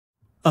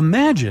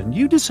Imagine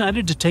you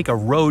decided to take a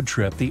road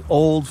trip the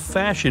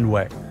old-fashioned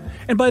way.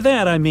 And by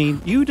that I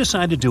mean you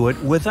decide to do it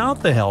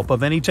without the help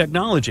of any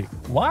technology.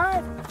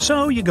 What?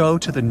 So you go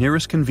to the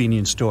nearest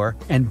convenience store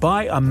and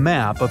buy a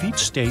map of each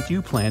state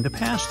you plan to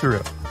pass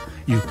through.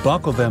 You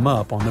buckle them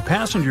up on the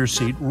passenger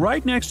seat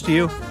right next to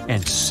you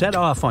and set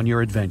off on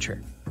your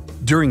adventure.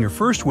 During your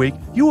first week,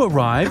 you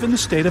arrive in the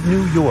state of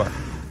New York.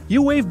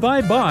 You wave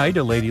bye-bye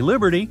to Lady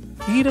Liberty,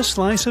 eat a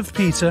slice of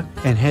pizza,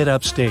 and head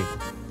upstate.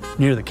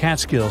 Near the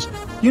Catskills,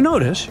 you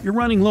notice you're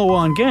running low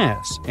on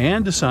gas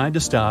and decide to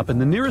stop in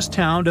the nearest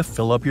town to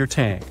fill up your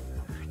tank.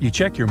 You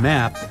check your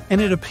map,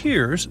 and it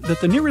appears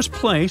that the nearest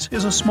place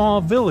is a small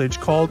village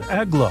called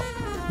Agloe,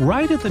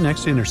 right at the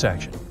next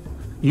intersection.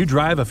 You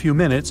drive a few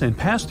minutes and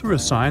pass through a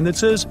sign that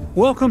says,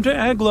 "Welcome to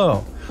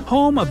Agloe,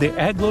 home of the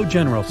Agloe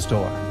General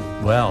Store."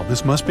 Well,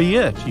 this must be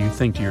it, you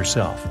think to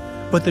yourself.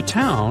 But the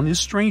town is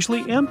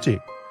strangely empty.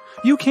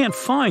 You can't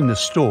find the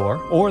store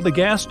or the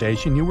gas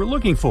station you were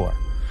looking for.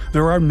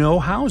 There are no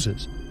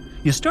houses.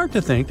 You start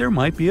to think there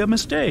might be a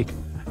mistake.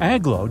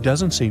 Agloe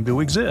doesn't seem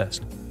to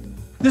exist.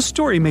 This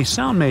story may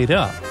sound made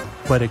up,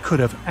 but it could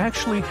have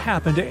actually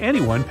happened to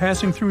anyone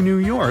passing through New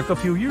York a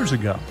few years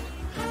ago.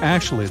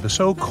 Actually, the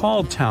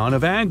so-called town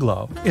of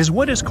Agloe is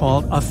what is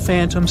called a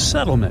phantom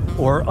settlement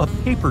or a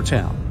paper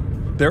town.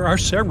 There are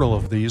several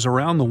of these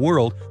around the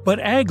world, but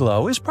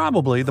Agloe is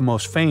probably the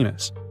most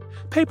famous.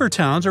 Paper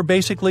towns are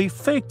basically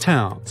fake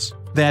towns.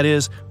 That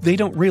is, they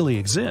don't really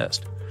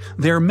exist.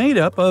 They're made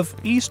up of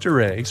Easter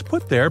eggs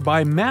put there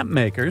by map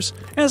makers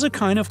as a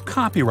kind of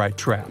copyright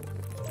trap.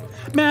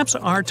 Maps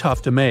are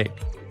tough to make.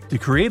 To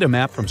create a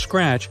map from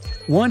scratch,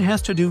 one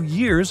has to do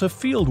years of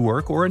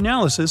fieldwork or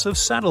analysis of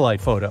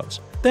satellite photos.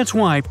 That's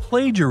why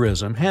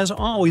plagiarism has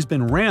always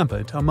been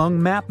rampant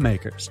among map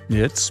makers.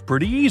 It's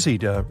pretty easy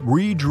to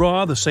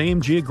redraw the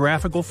same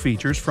geographical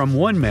features from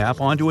one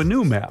map onto a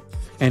new map,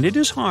 and it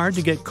is hard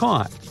to get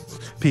caught.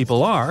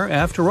 People are,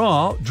 after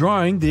all,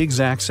 drawing the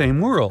exact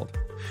same world.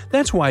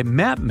 That's why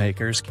map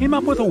makers came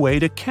up with a way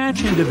to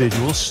catch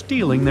individuals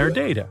stealing their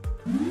data.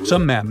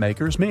 Some map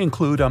makers may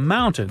include a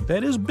mountain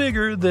that is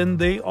bigger than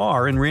they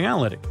are in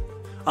reality.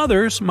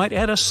 Others might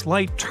add a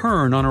slight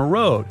turn on a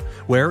road,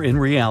 where in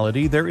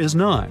reality there is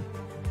none.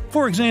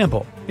 For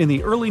example, in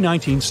the early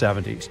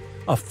 1970s,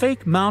 a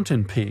fake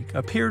mountain peak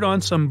appeared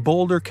on some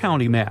Boulder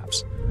County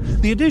maps.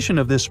 The addition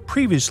of this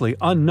previously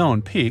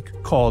unknown peak,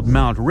 called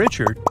Mount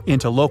Richard,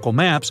 into local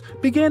maps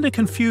began to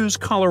confuse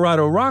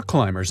Colorado rock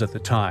climbers at the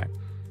time.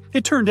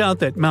 It turned out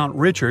that Mount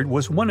Richard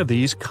was one of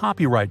these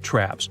copyright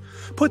traps,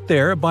 put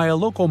there by a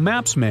local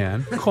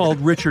mapsman called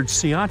Richard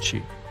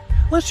Ciacci.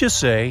 Let's just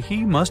say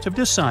he must have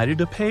decided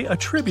to pay a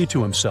tribute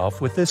to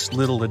himself with this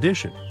little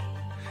addition.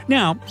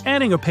 Now,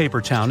 adding a paper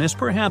town is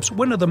perhaps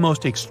one of the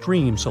most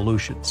extreme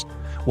solutions,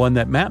 one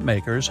that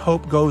mapmakers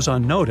hope goes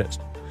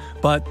unnoticed.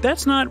 But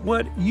that's not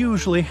what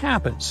usually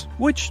happens,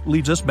 which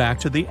leads us back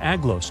to the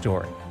Agloe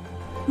story.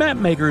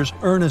 Mapmakers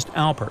Ernest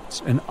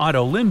Alpertz and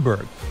Otto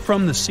Lindbergh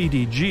from the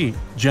CDG,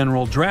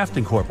 General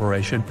Drafting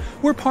Corporation,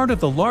 were part of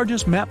the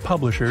largest map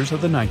publishers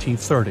of the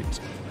 1930s.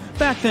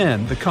 Back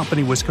then, the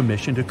company was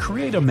commissioned to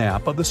create a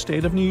map of the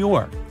state of New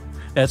York.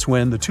 That's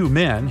when the two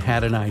men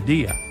had an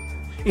idea.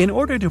 In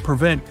order to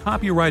prevent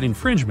copyright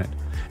infringement,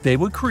 they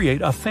would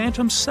create a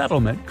phantom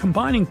settlement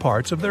combining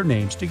parts of their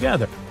names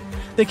together.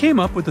 They came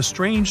up with the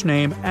strange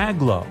name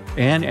Agloe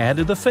and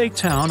added the fake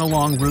town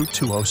along Route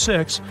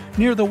 206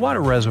 near the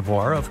water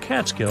reservoir of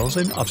Catskills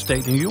in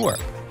upstate New York.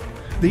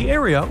 The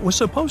area was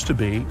supposed to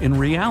be, in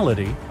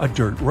reality, a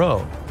dirt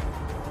road.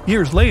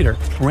 Years later,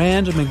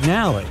 Rand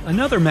McNally,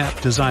 another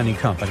map designing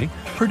company,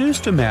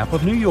 produced a map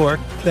of New York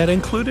that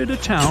included a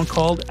town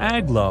called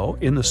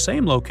Agloe in the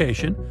same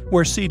location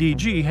where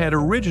CDG had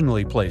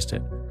originally placed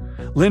it.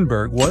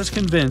 Lindbergh was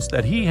convinced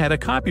that he had a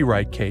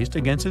copyright case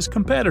against his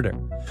competitor,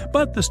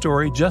 but the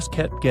story just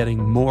kept getting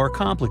more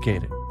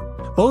complicated.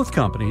 Both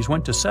companies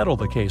went to settle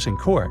the case in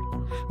court,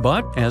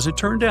 but as it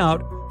turned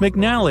out,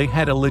 McNally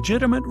had a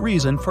legitimate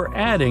reason for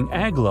adding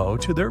Agloe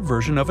to their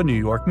version of a New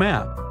York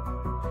map.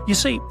 You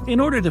see,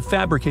 in order to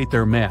fabricate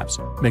their maps,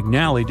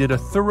 McNally did a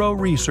thorough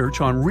research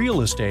on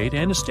real estate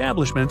and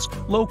establishments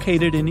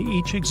located in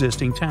each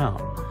existing town.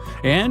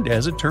 And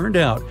as it turned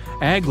out,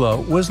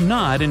 Agloe was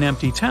not an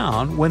empty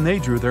town when they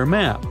drew their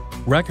map.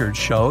 Records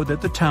show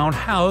that the town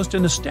housed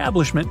an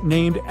establishment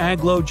named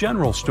Agloe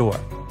General Store.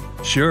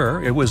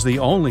 Sure, it was the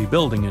only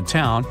building in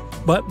town,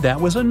 but that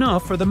was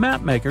enough for the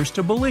mapmakers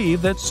to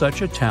believe that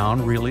such a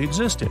town really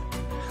existed.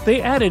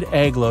 They added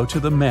Agloe to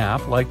the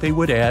map like they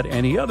would add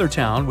any other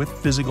town with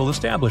physical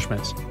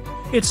establishments.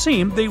 It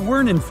seemed they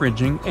weren't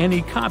infringing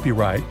any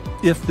copyright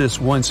if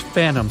this once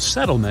phantom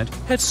settlement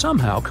had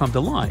somehow come to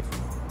life.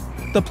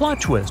 The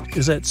plot twist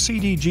is that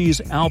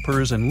CDG's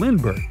Alpers and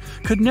Lindbergh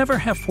could never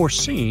have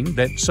foreseen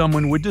that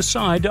someone would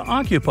decide to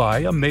occupy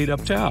a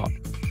made-up town.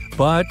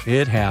 But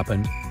it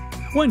happened.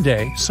 One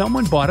day,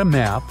 someone bought a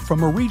map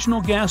from a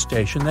regional gas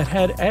station that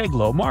had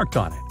Agloe marked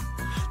on it.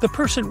 The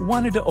person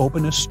wanted to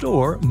open a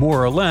store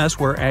more or less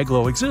where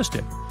Agloe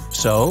existed,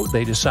 so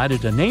they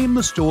decided to name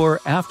the store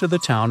after the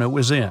town it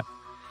was in.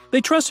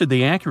 They trusted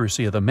the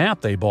accuracy of the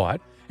map they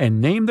bought and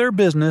named their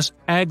business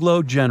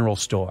Agloe General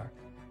Store.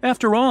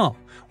 After all,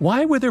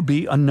 why would there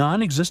be a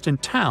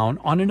non-existent town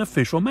on an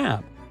official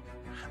map?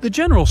 The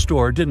general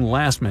store didn't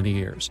last many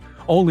years,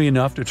 only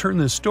enough to turn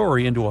this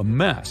story into a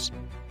mess.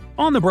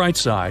 On the bright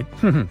side,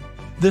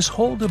 this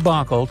whole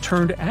debacle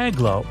turned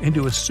Agloe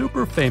into a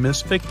super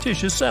famous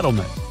fictitious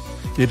settlement.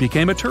 It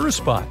became a tourist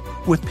spot,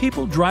 with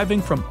people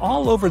driving from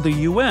all over the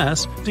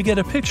U.S. to get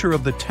a picture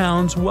of the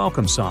town's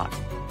welcome sign.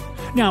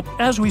 Now,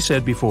 as we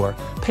said before,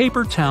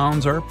 paper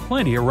towns are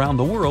plenty around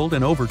the world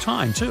and over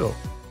time, too.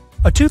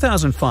 A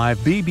 2005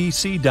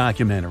 BBC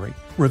documentary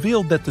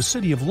revealed that the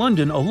City of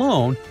London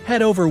alone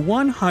had over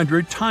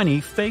 100 tiny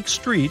fake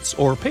streets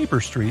or paper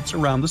streets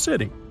around the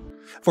city.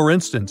 For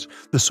instance,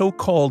 the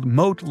so-called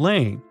Moat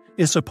Lane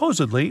is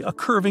supposedly a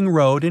curving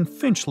road in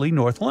Finchley,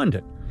 North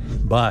London.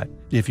 But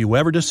if you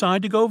ever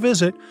decide to go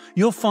visit,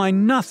 you'll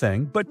find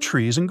nothing but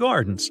trees and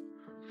gardens.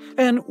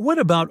 And what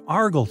about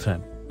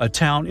Argleton, a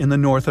town in the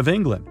north of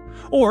England?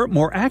 Or,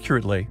 more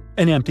accurately,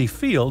 an empty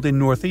field in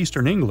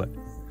northeastern England?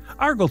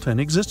 Argleton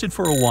existed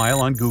for a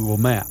while on Google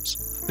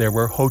Maps. There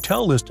were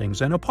hotel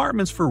listings and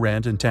apartments for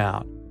rent in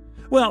town.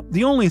 Well,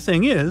 the only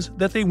thing is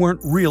that they weren't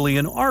really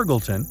in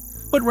Argleton,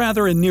 but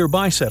rather in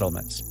nearby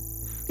settlements.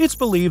 It's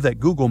believed that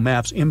Google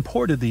Maps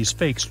imported these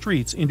fake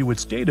streets into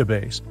its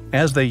database,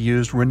 as they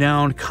used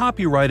renowned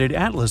copyrighted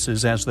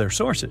atlases as their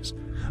sources.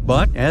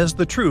 But as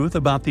the truth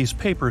about these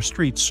paper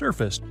streets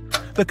surfaced,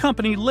 the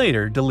company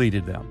later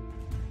deleted them.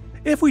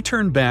 If we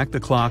turn back the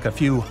clock a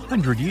few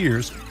hundred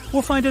years,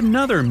 we'll find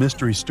another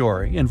mystery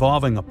story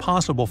involving a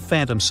possible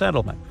phantom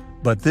settlement.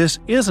 But this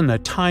isn't a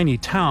tiny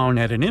town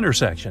at an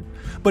intersection,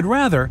 but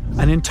rather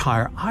an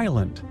entire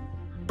island.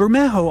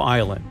 Bermejo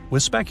Island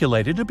was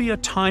speculated to be a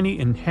tiny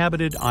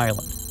inhabited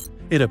island.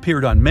 It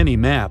appeared on many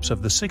maps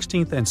of the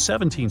 16th and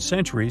 17th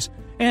centuries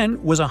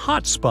and was a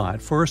hot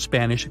spot for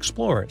Spanish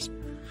explorers.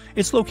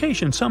 Its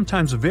location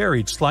sometimes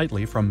varied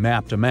slightly from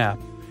map to map,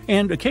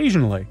 and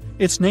occasionally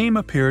its name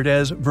appeared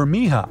as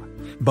Bermeja,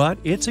 but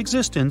its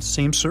existence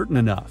seemed certain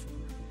enough.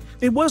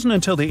 It wasn't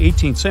until the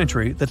 18th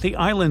century that the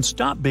island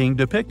stopped being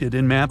depicted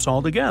in maps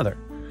altogether.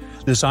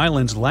 This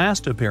island's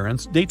last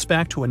appearance dates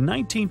back to a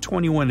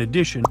 1921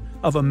 edition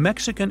of a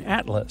Mexican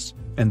atlas,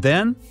 and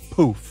then,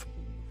 poof,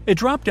 it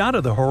dropped out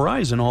of the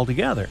horizon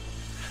altogether.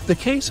 The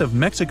case of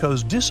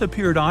Mexico's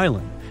disappeared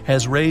island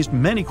has raised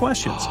many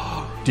questions.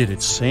 Did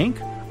it sink?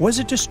 Was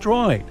it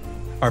destroyed?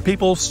 Are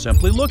people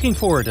simply looking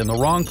for it in the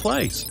wrong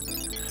place?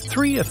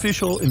 3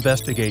 official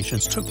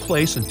investigations took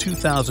place in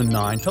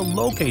 2009 to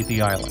locate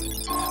the island.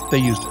 They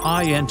used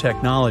high-end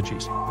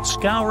technologies,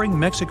 scouring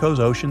Mexico's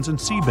oceans and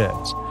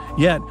seabeds.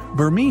 Yet,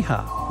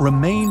 Bermeja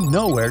remained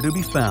nowhere to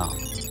be found.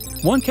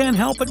 One can't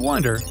help but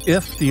wonder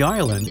if the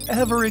island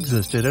ever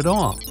existed at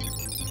all.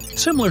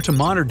 Similar to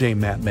modern-day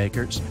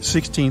mapmakers,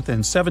 16th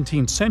and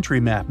 17th century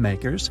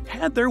mapmakers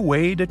had their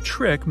way to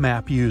trick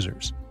map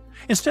users.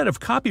 Instead of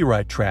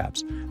copyright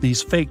traps,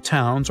 these fake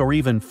towns or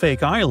even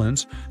fake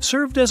islands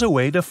served as a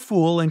way to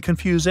fool and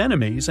confuse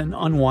enemies and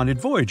unwanted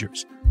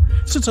voyagers.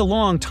 Since a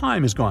long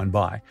time has gone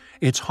by,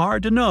 it's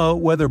hard to know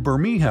whether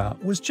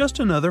Bermeja was just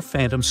another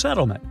phantom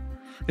settlement.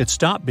 It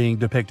stopped being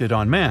depicted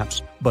on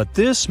maps, but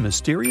this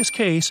mysterious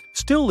case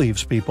still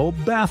leaves people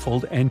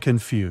baffled and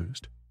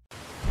confused.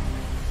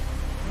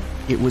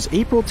 It was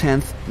April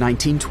 10th,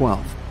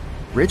 1912.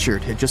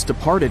 Richard had just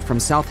departed from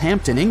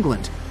Southampton,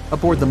 England,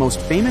 aboard the most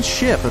famous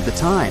ship of the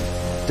time,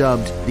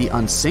 dubbed the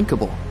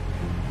Unsinkable.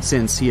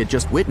 Since he had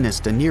just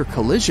witnessed a near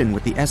collision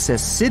with the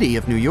SS City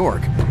of New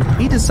York,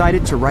 he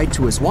decided to write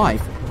to his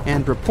wife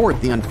and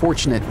report the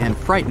unfortunate and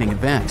frightening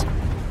event.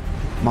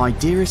 "My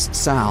dearest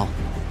Sal,"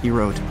 he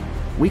wrote,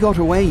 "we got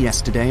away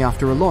yesterday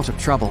after a lot of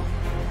trouble."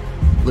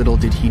 Little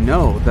did he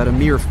know that a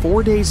mere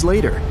 4 days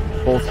later,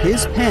 both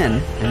his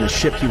pen and the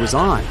ship he was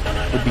on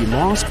would be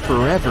lost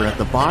forever at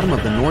the bottom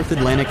of the North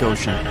Atlantic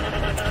Ocean.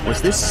 Was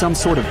this some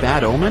sort of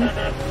bad omen?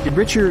 Did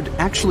Richard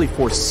actually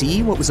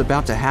foresee what was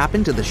about to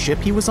happen to the ship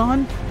he was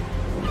on?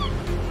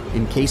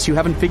 In case you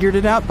haven't figured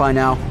it out by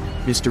now,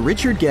 Mr.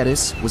 Richard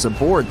Geddes was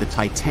aboard the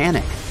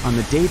Titanic on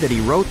the day that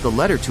he wrote the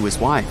letter to his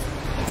wife.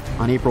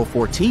 On April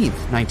 14th,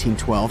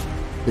 1912,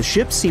 the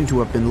ship seemed to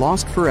have been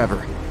lost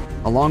forever.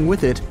 Along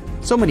with it,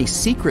 so many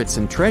secrets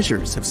and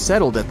treasures have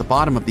settled at the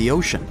bottom of the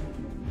ocean.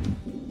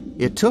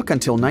 It took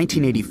until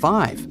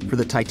 1985 for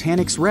the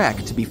Titanic's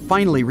wreck to be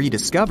finally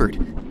rediscovered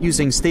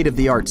using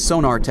state-of-the-art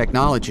sonar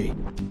technology.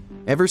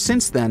 Ever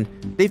since then,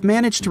 they've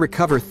managed to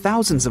recover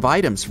thousands of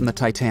items from the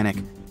Titanic,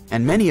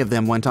 and many of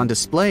them went on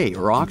display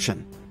or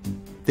auction.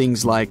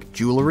 Things like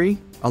jewelry,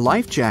 a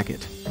life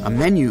jacket, a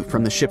menu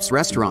from the ship's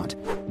restaurant,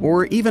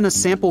 or even a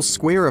sample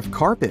square of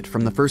carpet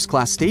from the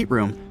first-class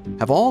stateroom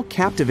have all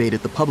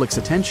captivated the public's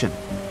attention,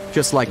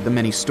 just like the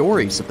many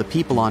stories of the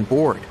people on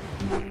board.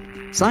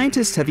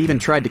 Scientists have even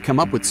tried to come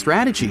up with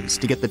strategies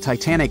to get the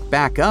Titanic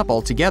back up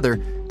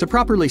altogether to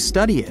properly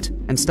study it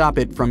and stop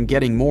it from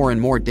getting more and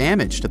more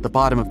damaged at the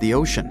bottom of the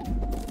ocean.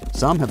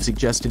 Some have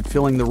suggested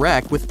filling the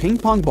wreck with ping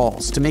pong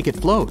balls to make it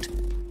float.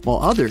 while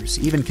others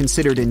even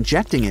considered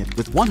injecting it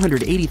with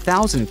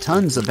 180,000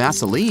 tons of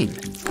Vaseline.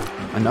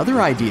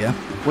 Another idea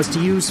was to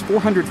use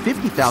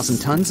 450,000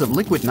 tons of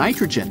liquid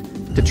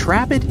nitrogen to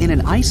trap it in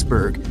an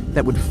iceberg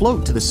that would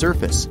float to the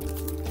surface.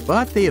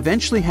 But they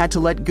eventually had to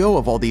let go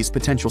of all these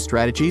potential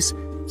strategies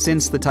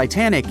since the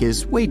Titanic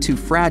is way too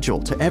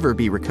fragile to ever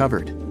be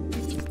recovered.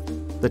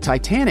 The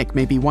Titanic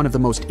may be one of the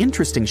most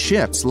interesting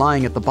ships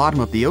lying at the bottom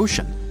of the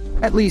ocean,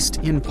 at least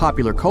in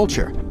popular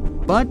culture,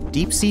 but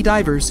deep-sea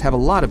divers have a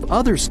lot of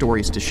other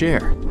stories to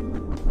share.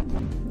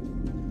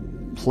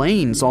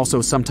 Planes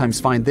also sometimes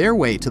find their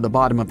way to the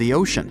bottom of the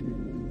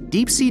ocean.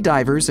 Deep-sea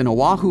divers in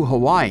Oahu,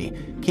 Hawaii,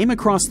 came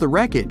across the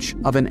wreckage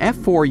of an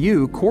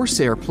F-4U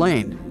Corsair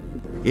plane.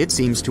 It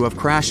seems to have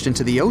crashed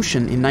into the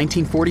ocean in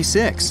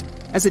 1946,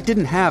 as it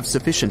didn't have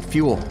sufficient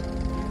fuel.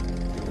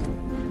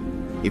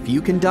 If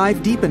you can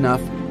dive deep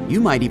enough,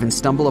 you might even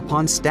stumble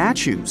upon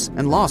statues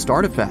and lost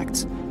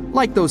artifacts,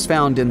 like those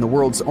found in the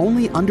world's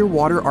only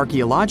underwater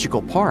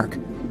archaeological park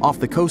off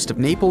the coast of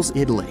Naples,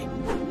 Italy.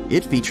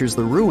 It features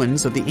the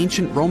ruins of the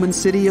ancient Roman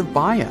city of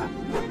Baia.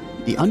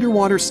 The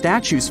underwater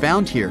statues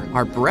found here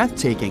are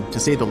breathtaking, to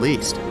say the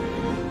least.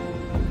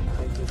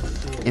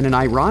 In an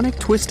ironic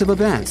twist of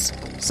events,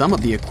 some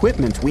of the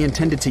equipment we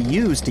intended to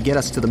use to get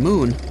us to the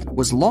moon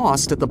was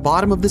lost at the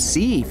bottom of the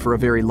sea for a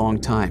very long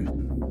time.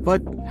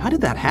 But how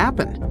did that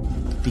happen?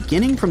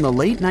 Beginning from the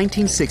late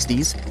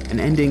 1960s and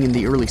ending in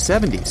the early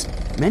 70s,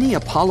 many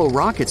Apollo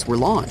rockets were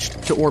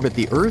launched to orbit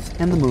the Earth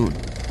and the Moon.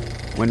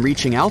 When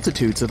reaching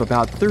altitudes of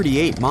about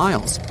 38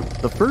 miles,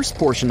 the first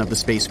portion of the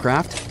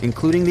spacecraft,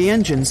 including the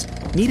engines,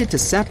 needed to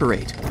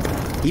separate.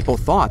 People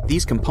thought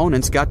these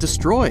components got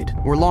destroyed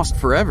or lost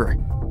forever.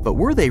 But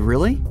were they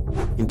really?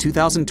 In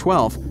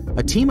 2012,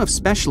 a team of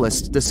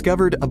specialists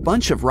discovered a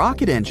bunch of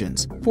rocket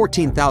engines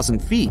 14,000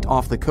 feet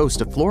off the coast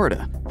of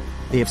Florida.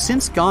 They have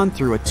since gone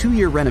through a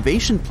 2-year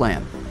renovation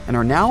plan and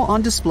are now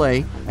on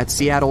display at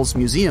Seattle's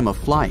Museum of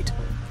Flight.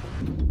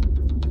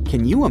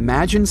 Can you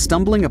imagine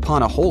stumbling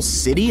upon a whole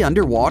city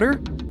underwater?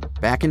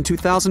 Back in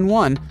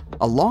 2001,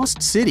 a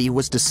lost city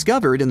was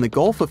discovered in the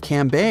Gulf of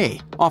Cambay,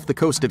 off the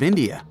coast of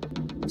India.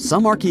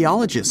 Some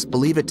archaeologists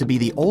believe it to be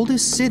the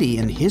oldest city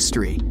in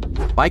history.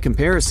 By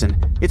comparison,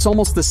 it's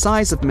almost the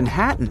size of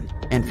Manhattan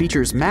and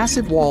features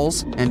massive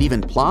walls and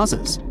even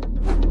plazas.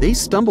 They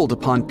stumbled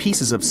upon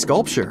pieces of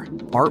sculpture,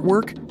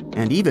 artwork,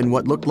 and even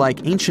what looked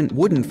like ancient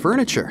wooden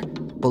furniture,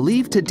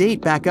 believed to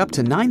date back up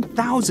to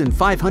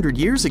 9,500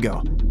 years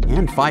ago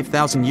and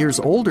 5,000 years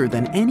older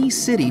than any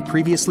city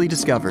previously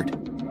discovered.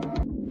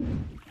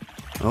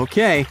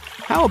 Okay,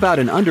 how about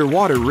an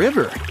underwater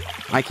river?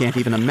 I can't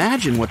even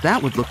imagine what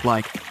that would look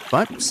like,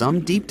 but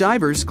some deep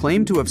divers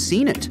claim to have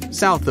seen it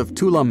south of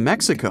Tulum,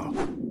 Mexico.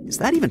 Is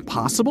that even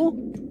possible?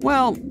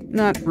 Well,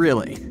 not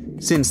really,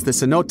 since the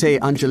Cenote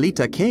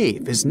Angelita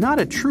Cave is not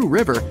a true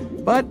river,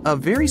 but a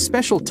very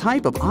special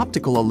type of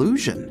optical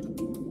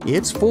illusion.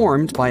 It's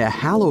formed by a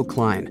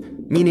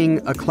halocline,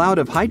 meaning a cloud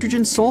of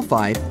hydrogen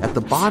sulfide at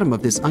the bottom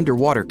of this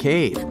underwater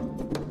cave.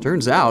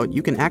 Turns out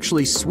you can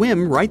actually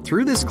swim right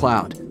through this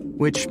cloud,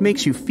 which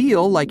makes you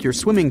feel like you're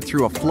swimming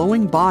through a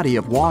flowing body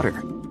of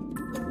water.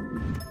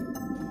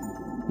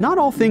 Not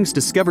all things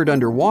discovered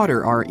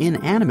underwater are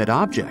inanimate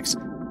objects.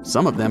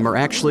 Some of them are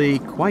actually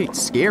quite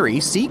scary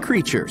sea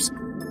creatures.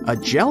 A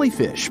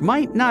jellyfish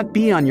might not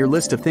be on your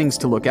list of things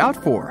to look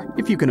out for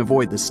if you can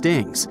avoid the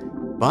stings.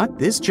 But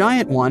this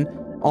giant one,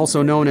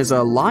 also known as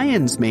a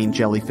lion's mane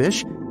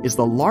jellyfish, is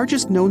the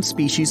largest known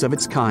species of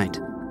its kind.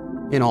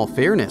 In all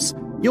fairness,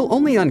 you'll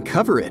only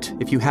uncover it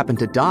if you happen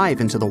to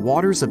dive into the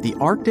waters of the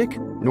Arctic,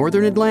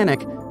 Northern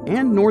Atlantic,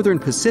 and Northern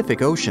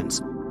Pacific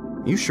Oceans.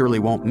 You surely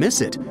won't miss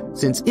it,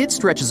 since it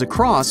stretches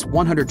across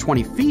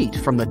 120 feet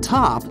from the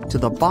top to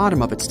the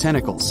bottom of its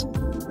tentacles.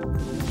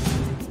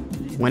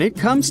 When it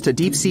comes to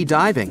deep-sea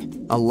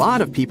diving, a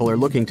lot of people are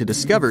looking to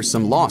discover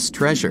some lost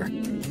treasure.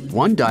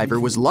 One diver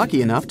was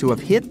lucky enough to have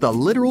hit the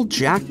literal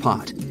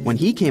jackpot when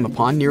he came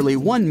upon nearly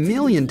 $1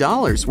 million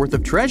worth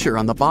of treasure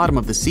on the bottom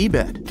of the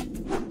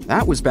seabed.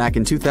 That was back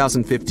in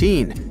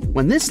 2015,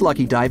 when this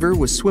lucky diver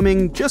was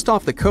swimming just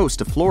off the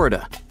coast of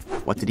Florida.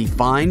 What did he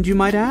find, you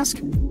might ask?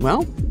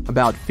 Well,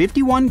 about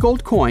 51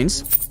 gold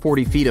coins,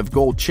 40 feet of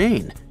gold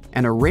chain,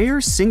 and a rare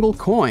single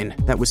coin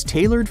that was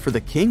tailored for the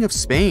King of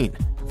Spain,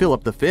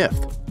 Philip V.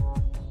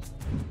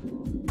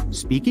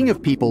 Speaking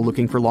of people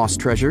looking for lost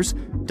treasures,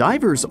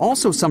 divers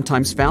also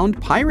sometimes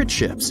found pirate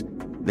ships.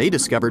 They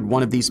discovered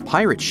one of these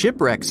pirate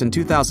shipwrecks in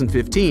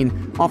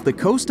 2015 off the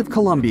coast of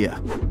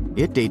Colombia.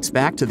 It dates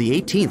back to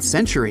the 18th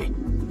century.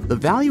 The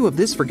value of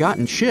this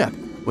forgotten ship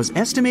was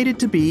estimated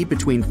to be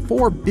between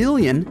 $4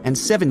 billion and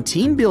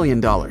 $17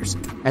 billion,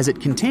 as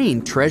it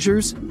contained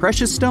treasures,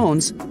 precious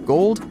stones,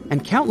 gold,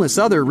 and countless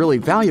other really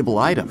valuable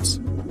items.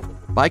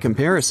 By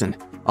comparison,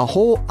 a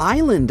whole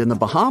island in the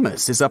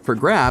Bahamas is up for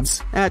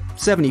grabs at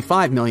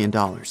 $75 million.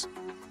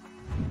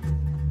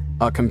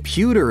 A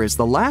computer is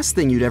the last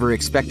thing you'd ever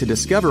expect to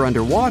discover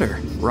underwater,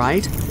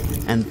 right?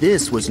 And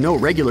this was no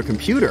regular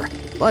computer,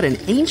 but an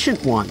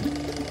ancient one.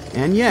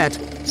 And yet,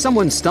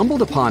 Someone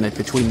stumbled upon it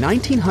between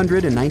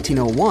 1900 and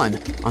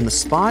 1901 on the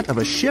spot of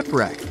a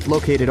shipwreck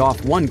located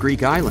off one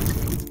Greek island.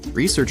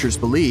 Researchers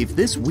believe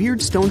this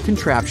weird stone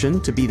contraption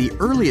to be the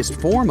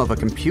earliest form of a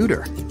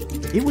computer.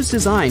 It was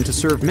designed to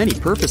serve many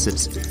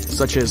purposes,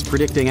 such as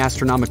predicting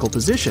astronomical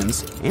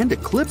positions and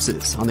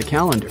eclipses on the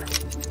calendar.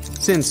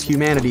 Since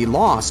humanity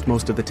lost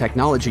most of the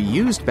technology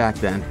used back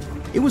then,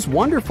 it was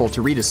wonderful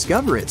to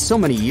rediscover it so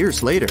many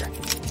years later.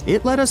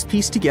 It let us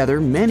piece together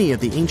many of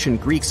the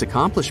ancient Greeks'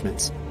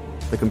 accomplishments.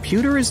 The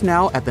computer is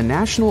now at the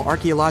National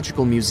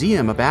Archaeological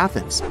Museum of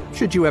Athens,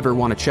 should you ever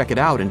want to check it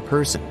out in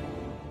person.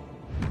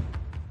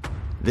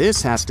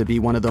 This has to be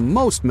one of the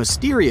most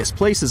mysterious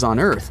places on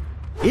Earth.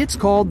 It's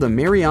called the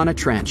Mariana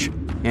Trench,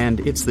 and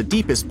it's the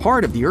deepest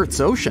part of the Earth's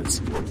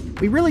oceans.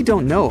 We really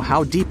don't know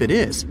how deep it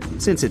is,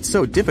 since it's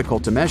so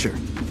difficult to measure,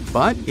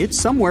 but it's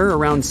somewhere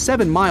around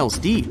 7 miles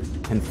deep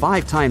and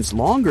 5 times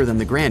longer than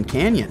the Grand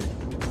Canyon.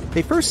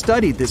 They first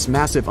studied this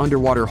massive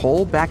underwater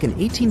hole back in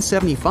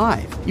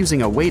 1875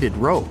 using a weighted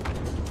rope.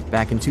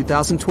 Back in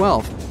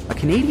 2012, a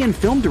Canadian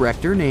film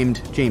director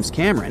named James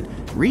Cameron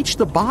reached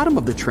the bottom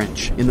of the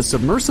trench in the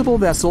submersible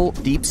vessel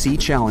Deep Sea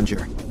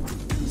Challenger.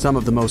 Some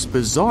of the most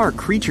bizarre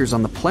creatures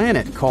on the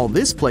planet call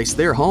this place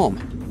their home,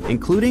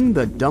 including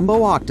the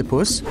Dumbo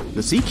octopus,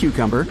 the sea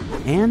cucumber,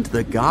 and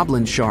the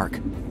goblin shark.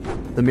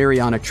 The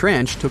Mariana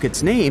Trench took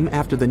its name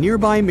after the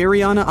nearby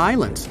Mariana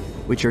Islands,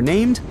 which are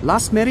named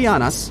Las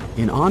Marianas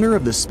in honor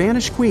of the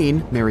Spanish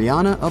Queen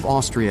Mariana of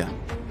Austria.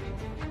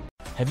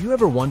 Have you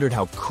ever wondered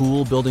how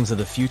cool buildings of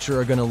the future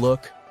are going to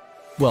look?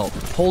 Well,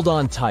 hold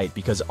on tight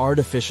because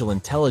artificial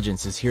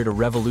intelligence is here to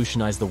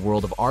revolutionize the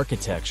world of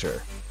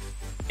architecture.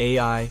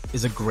 AI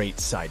is a great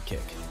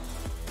sidekick.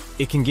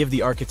 It can give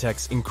the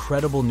architects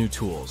incredible new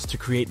tools to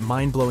create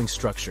mind-blowing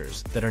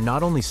structures that are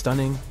not only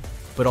stunning,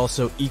 but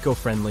also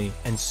eco-friendly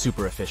and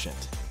super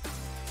efficient.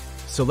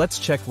 So let's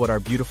check what our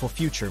beautiful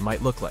future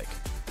might look like.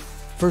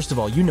 First of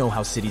all, you know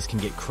how cities can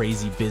get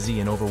crazy busy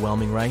and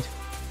overwhelming, right?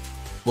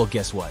 Well,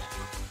 guess what?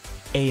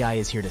 AI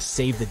is here to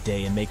save the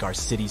day and make our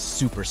cities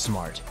super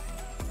smart.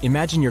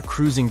 Imagine you're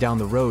cruising down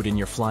the road in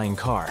your flying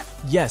car.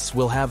 Yes,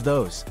 we'll have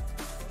those.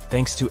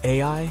 Thanks to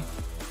AI,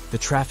 the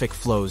traffic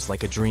flows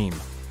like a dream.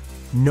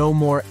 No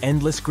more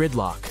endless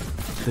gridlock.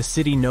 The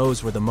city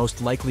knows where the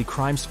most likely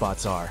crime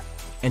spots are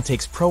and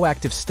takes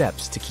proactive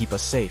steps to keep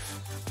us safe.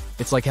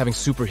 It's like having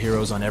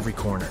superheroes on every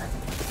corner.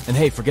 And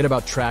hey, forget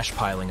about trash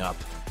piling up.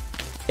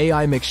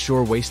 AI makes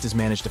sure waste is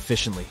managed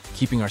efficiently,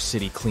 keeping our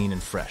city clean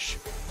and fresh.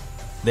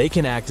 They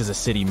can act as a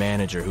city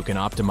manager who can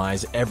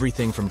optimize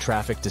everything from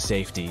traffic to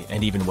safety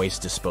and even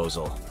waste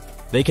disposal.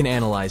 They can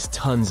analyze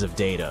tons of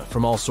data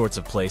from all sorts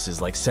of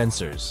places like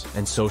sensors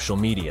and social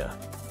media.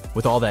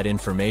 With all that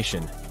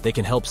information, they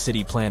can help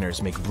city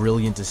planners make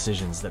brilliant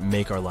decisions that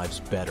make our lives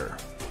better.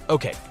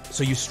 Okay,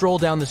 so you stroll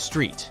down the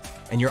street,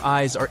 and your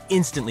eyes are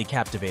instantly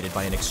captivated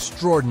by an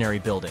extraordinary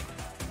building.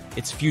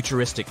 Its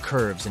futuristic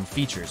curves and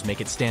features make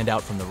it stand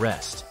out from the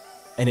rest.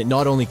 And it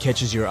not only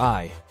catches your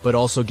eye, but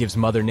also gives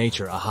Mother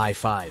Nature a high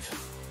five.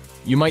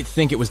 You might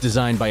think it was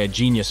designed by a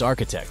genius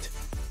architect,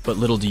 but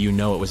little do you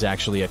know it was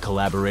actually a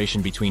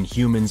collaboration between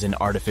humans and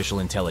artificial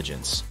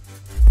intelligence.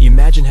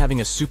 Imagine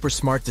having a super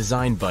smart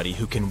design buddy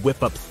who can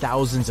whip up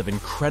thousands of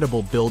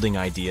incredible building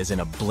ideas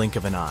in a blink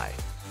of an eye.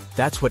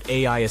 That's what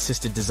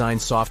AI-assisted design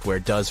software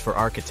does for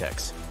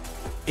architects.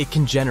 It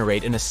can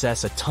generate and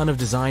assess a ton of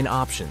design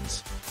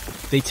options.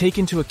 They take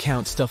into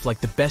account stuff like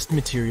the best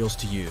materials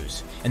to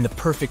use and the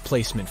perfect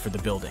placement for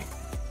the building.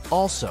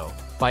 Also,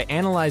 by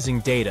analyzing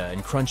data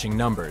and crunching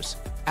numbers,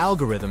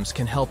 algorithms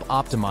can help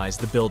optimize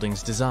the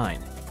building's design.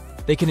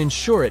 They can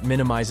ensure it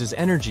minimizes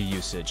energy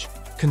usage,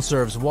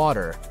 conserves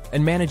water,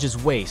 and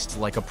manages waste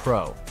like a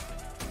pro.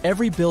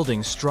 Every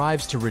building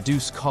strives to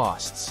reduce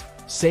costs,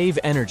 save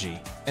energy,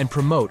 and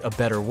promote a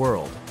better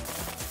world.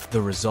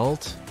 The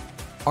result?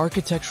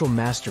 Architectural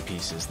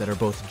masterpieces that are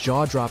both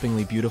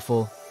jaw-droppingly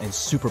beautiful and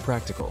super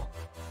practical.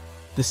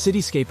 The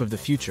cityscape of the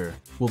future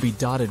will be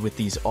dotted with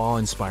these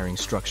awe-inspiring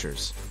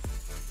structures.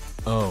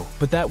 Oh,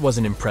 but that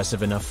wasn't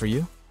impressive enough for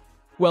you?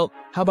 Well,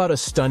 how about a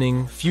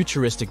stunning,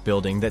 futuristic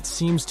building that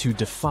seems to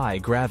defy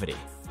gravity?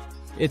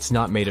 It's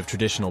not made of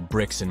traditional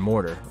bricks and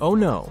mortar. Oh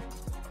no!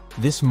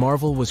 This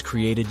marvel was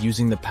created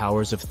using the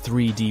powers of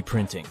 3D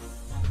printing.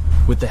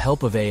 With the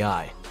help of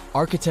AI,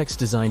 architects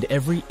designed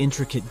every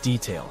intricate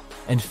detail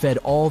and fed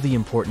all the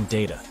important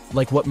data,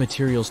 like what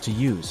materials to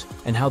use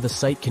and how the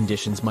site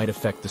conditions might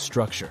affect the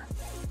structure.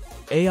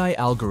 AI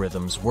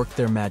algorithms worked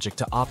their magic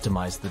to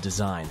optimize the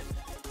design,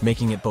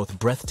 making it both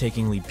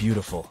breathtakingly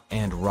beautiful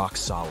and rock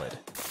solid.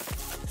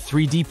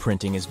 3D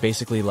printing is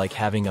basically like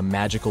having a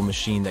magical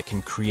machine that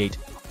can create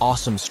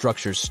awesome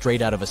structures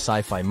straight out of a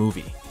sci-fi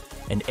movie,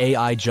 and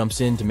AI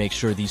jumps in to make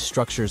sure these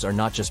structures are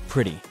not just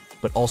pretty,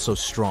 but also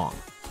strong.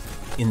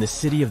 In the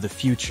city of the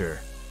future,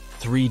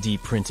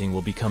 3D printing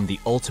will become the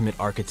ultimate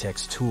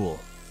architect's tool.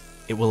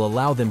 It will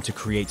allow them to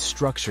create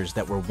structures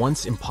that were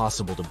once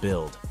impossible to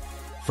build.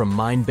 From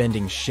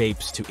mind-bending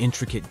shapes to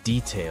intricate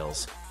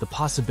details, the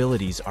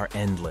possibilities are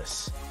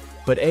endless.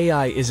 But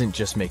AI isn't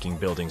just making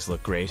buildings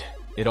look great.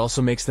 it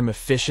also makes them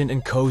efficient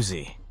and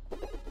cozy.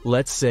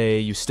 Let's say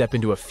you step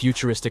into a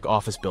futuristic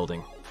office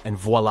building, and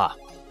voila!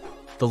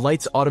 The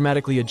lights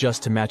automatically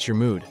adjust to match your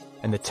mood,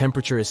 and the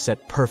temperature is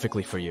set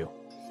perfectly for you.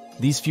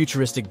 These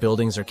futuristic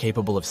buildings are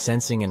capable of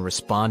sensing and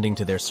responding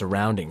to their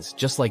surroundings,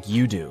 just like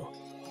you do.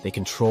 They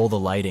control the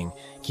lighting,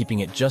 keeping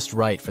it just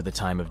right for the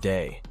time of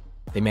day.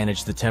 They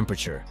manage the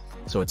temperature,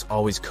 so it's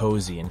always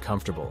cozy and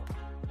comfortable.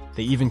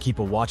 They even keep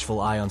a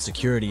watchful eye on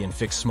security and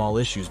fix small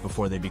issues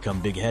before they become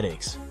big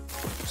headaches.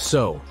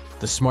 So,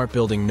 the smart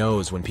building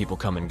knows when people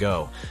come and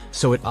go,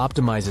 so it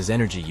optimizes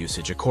energy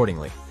usage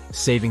accordingly,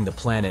 saving the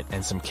planet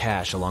and some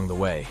cash along the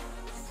way.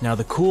 Now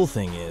the cool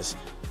thing is,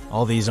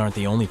 all these aren't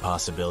the only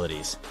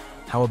possibilities.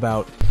 How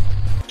about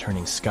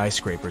turning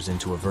skyscrapers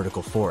into a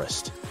vertical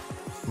forest?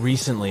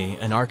 Recently,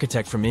 an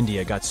architect from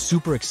India got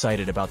super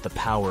excited about the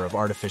power of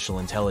artificial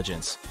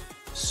intelligence.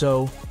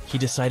 So, he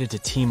decided to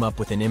team up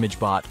with an image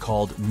bot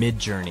called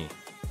Midjourney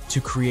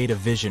to create a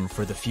vision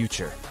for the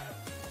future.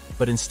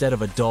 But instead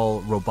of a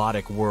dull,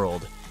 robotic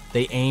world,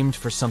 they aimed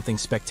for something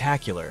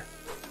spectacular.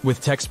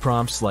 With text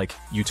prompts like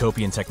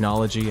utopian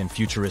technology and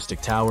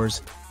futuristic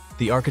towers,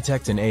 the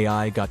architect and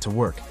AI got to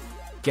work.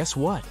 Guess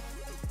what?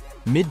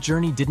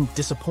 Midjourney didn't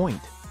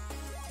disappoint.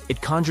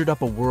 It conjured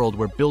up a world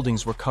where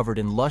buildings were covered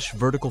in lush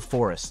vertical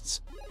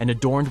forests and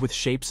adorned with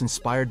shapes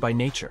inspired by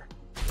nature.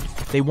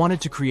 They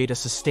wanted to create a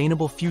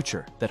sustainable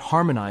future that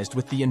harmonized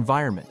with the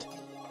environment.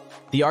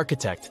 The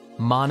architect,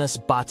 Manas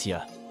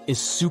Bhatia, is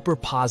super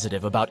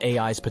positive about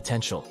AI's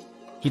potential.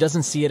 He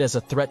doesn't see it as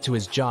a threat to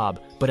his job,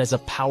 but as a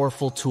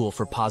powerful tool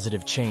for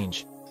positive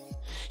change.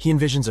 He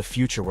envisions a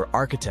future where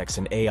architects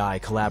and AI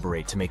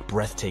collaborate to make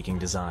breathtaking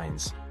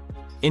designs.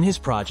 In his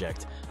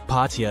project,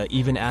 Bhatia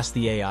even asked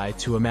the AI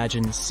to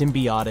imagine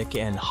symbiotic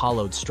and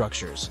hollowed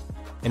structures,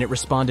 and it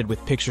responded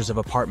with pictures of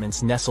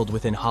apartments nestled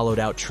within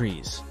hollowed-out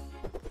trees.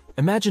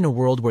 Imagine a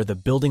world where the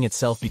building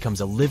itself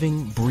becomes a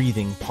living,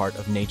 breathing part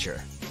of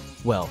nature.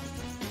 Well,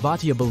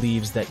 Bhatia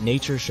believes that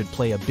nature should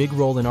play a big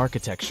role in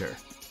architecture.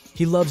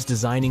 He loves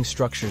designing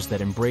structures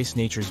that embrace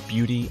nature's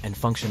beauty and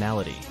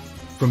functionality.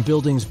 From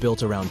buildings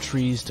built around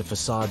trees to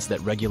facades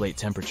that regulate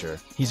temperature,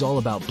 he's all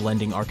about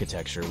blending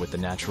architecture with the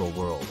natural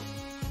world.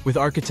 With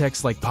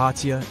architects like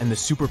Bhatia and the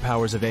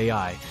superpowers of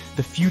AI,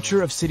 the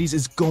future of cities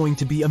is going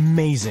to be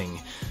amazing.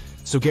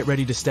 So get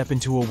ready to step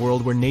into a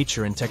world where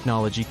nature and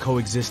technology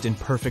coexist in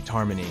perfect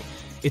harmony.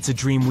 It's a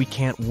dream we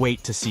can't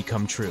wait to see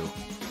come true.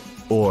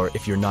 Or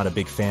if you're not a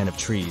big fan of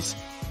trees,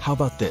 how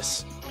about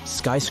this?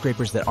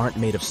 Skyscrapers that aren't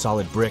made of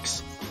solid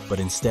bricks, but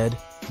instead,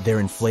 they're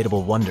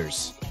inflatable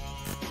wonders.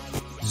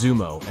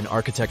 Zumo, an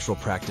architectural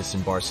practice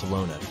in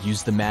Barcelona,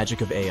 used the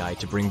magic of AI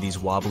to bring these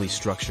wobbly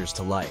structures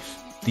to life.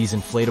 These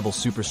inflatable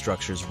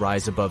superstructures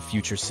rise above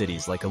future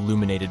cities like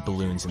illuminated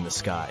balloons in the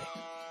sky.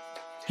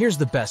 Here's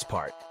the best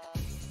part.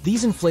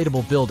 These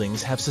inflatable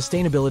buildings have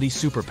sustainability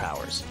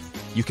superpowers.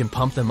 You can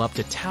pump them up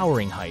to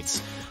towering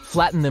heights,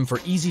 flatten them for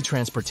easy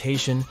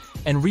transportation,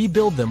 and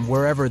rebuild them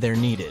wherever they're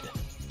needed.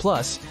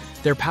 Plus,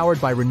 they're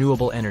powered by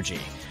renewable energy,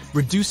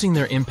 reducing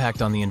their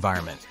impact on the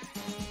environment.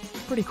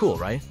 Pretty cool,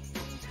 right?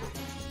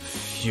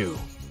 Phew,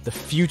 the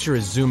future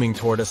is zooming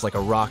toward us like a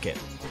rocket.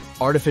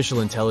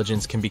 Artificial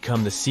intelligence can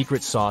become the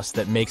secret sauce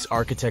that makes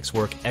architects'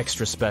 work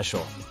extra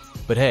special.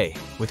 But hey,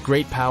 with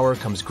great power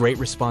comes great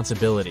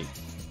responsibility.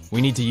 We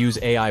need to use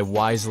AI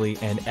wisely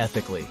and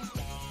ethically.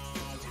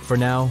 For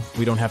now,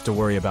 we don't have to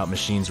worry about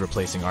machines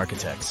replacing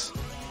architects.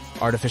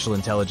 Artificial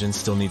intelligence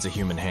still needs a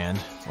human hand,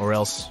 or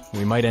else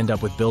we might end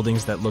up with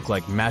buildings that look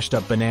like mashed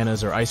up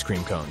bananas or ice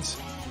cream cones,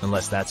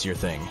 unless that's your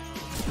thing.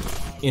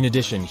 In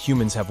addition,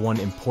 humans have one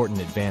important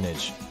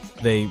advantage.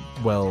 They,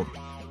 well,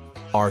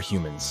 are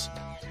humans.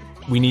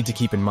 We need to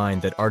keep in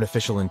mind that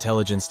artificial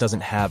intelligence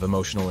doesn't have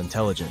emotional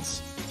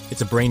intelligence.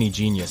 It's a brainy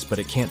genius, but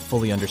it can't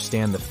fully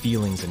understand the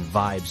feelings and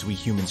vibes we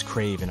humans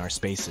crave in our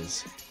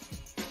spaces.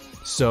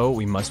 So,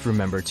 we must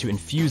remember to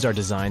infuse our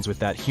designs with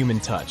that human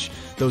touch,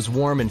 those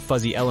warm and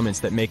fuzzy elements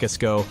that make us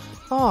go,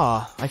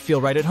 "Ah, I feel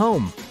right at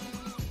home."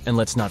 And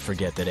let's not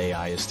forget that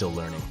AI is still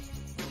learning.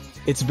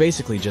 It's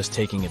basically just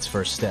taking its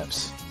first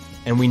steps,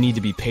 and we need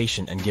to be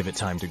patient and give it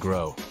time to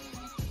grow.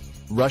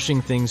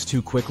 Rushing things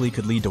too quickly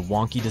could lead to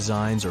wonky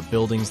designs or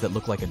buildings that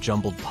look like a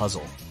jumbled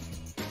puzzle.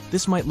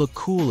 This might look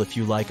cool if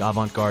you like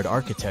avant-garde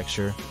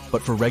architecture,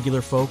 but for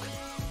regular folk,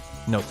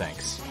 no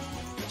thanks.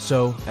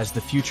 So, as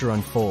the future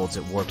unfolds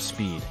at warp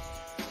speed,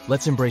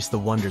 let's embrace the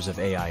wonders of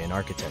AI in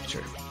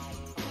architecture.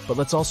 But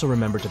let's also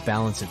remember to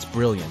balance its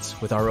brilliance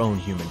with our own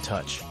human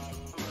touch.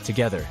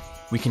 Together,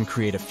 we can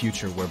create a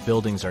future where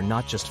buildings are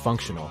not just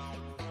functional,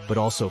 but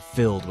also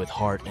filled with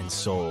heart and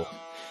soul.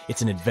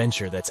 It's an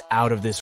adventure that's out of this